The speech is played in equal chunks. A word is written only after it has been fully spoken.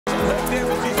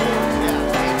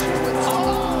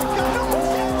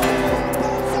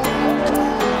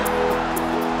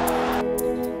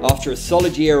After a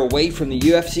solid year away from the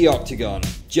UFC octagon,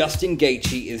 Justin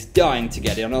Gaethje is dying to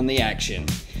get in on the action.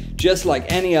 Just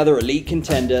like any other elite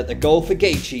contender, the goal for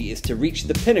Gaethje is to reach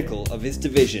the pinnacle of his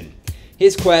division.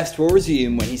 His quest will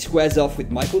resume when he squares off with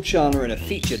Michael Chandler in a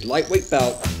featured lightweight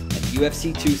bout at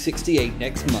UFC 268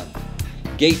 next month.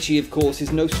 Gaethje, of course,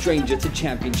 is no stranger to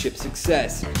championship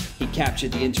success. He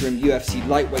captured the interim UFC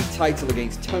lightweight title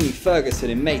against Tony Ferguson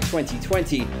in May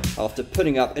 2020 after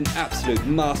putting up an absolute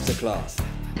masterclass.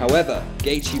 However,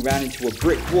 Gaethje ran into a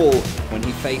brick wall when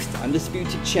he faced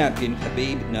undisputed champion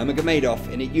Khabib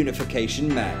Nurmagomedov in a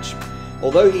unification match.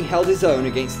 Although he held his own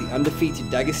against the undefeated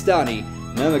Dagestani,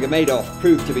 Nurmagomedov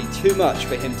proved to be too much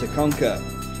for him to conquer.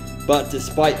 But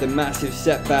despite the massive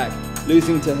setback,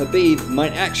 losing to Khabib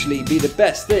might actually be the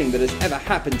best thing that has ever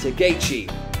happened to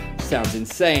Gaethje. Sounds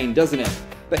insane, doesn't it?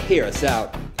 But hear us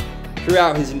out.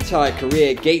 Throughout his entire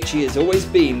career, Gaethje has always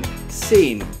been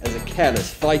seen as a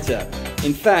careless fighter.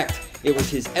 In fact, it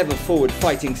was his ever-forward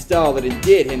fighting style that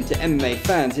endeared him to MMA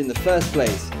fans in the first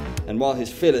place. And while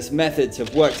his fearless methods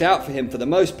have worked out for him for the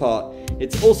most part,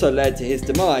 it's also led to his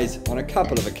demise on a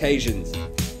couple of occasions.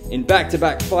 In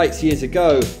back-to-back fights years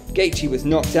ago, Gaethje was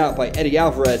knocked out by Eddie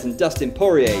Alvarez and Dustin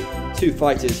Poirier, two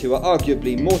fighters who are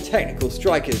arguably more technical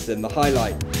strikers than the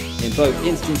highlight. In both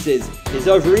instances, his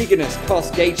overeagerness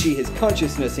cost Gaethje his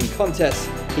consciousness in contests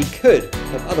he could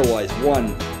have otherwise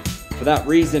won. For that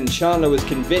reason, Chandler was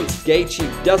convinced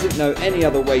Gaethje doesn't know any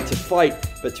other way to fight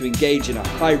but to engage in a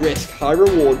high-risk,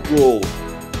 high-reward brawl.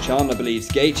 Chandler believes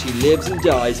Gaethje lives and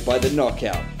dies by the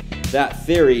knockout. That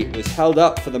theory was held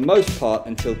up for the most part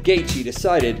until Gaethje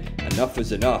decided enough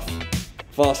was enough.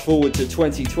 Fast forward to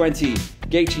 2020,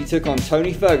 Gaethje took on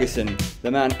Tony Ferguson,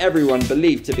 the man everyone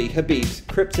believed to be Khabib's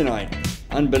kryptonite.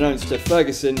 Unbeknownst to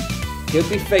Ferguson, he'll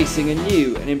be facing a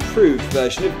new and improved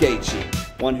version of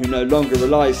Gaethje, one who no longer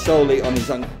relies solely on his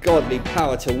ungodly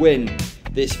power to win.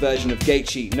 This version of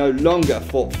Gaethje no longer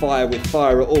fought fire with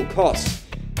fire at all costs.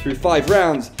 Through 5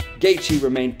 rounds, Gaethje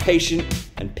remained patient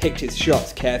and picked his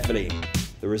shots carefully.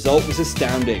 The result was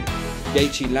astounding.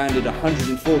 Gaethje landed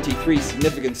 143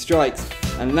 significant strikes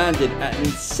and landed at an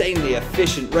insanely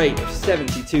efficient rate of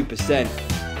 72%.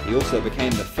 He also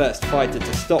became the first fighter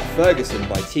to stop Ferguson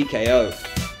by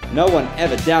TKO. No one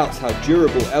ever doubts how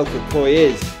durable El Kukoi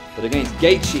is, but against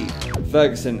Gaethje,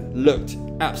 Ferguson looked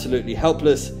absolutely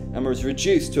helpless and was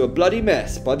reduced to a bloody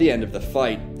mess by the end of the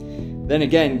fight. Then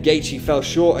again, Gaethje fell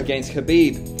short against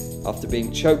Khabib. After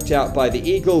being choked out by the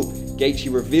Eagle,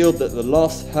 Gaethje revealed that the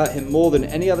loss hurt him more than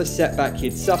any other setback he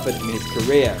had suffered in his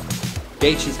career.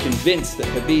 Gaethje is convinced that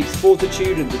Khabib's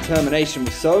fortitude and determination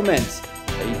was so immense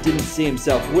that he didn't see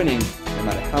himself winning no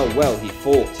matter how well he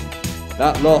fought.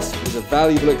 That loss was a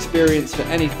valuable experience for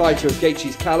any fighter of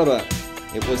Gaethje's caliber.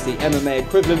 It was the MMA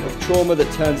equivalent of trauma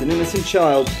that turns an innocent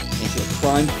child into a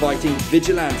crime-fighting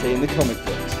vigilante in the comic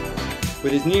books.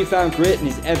 With his newfound grit and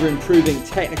his ever-improving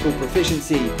technical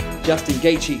proficiency, Justin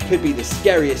Gaethje could be the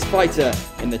scariest fighter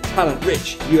in the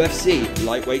talent-rich UFC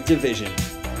lightweight division.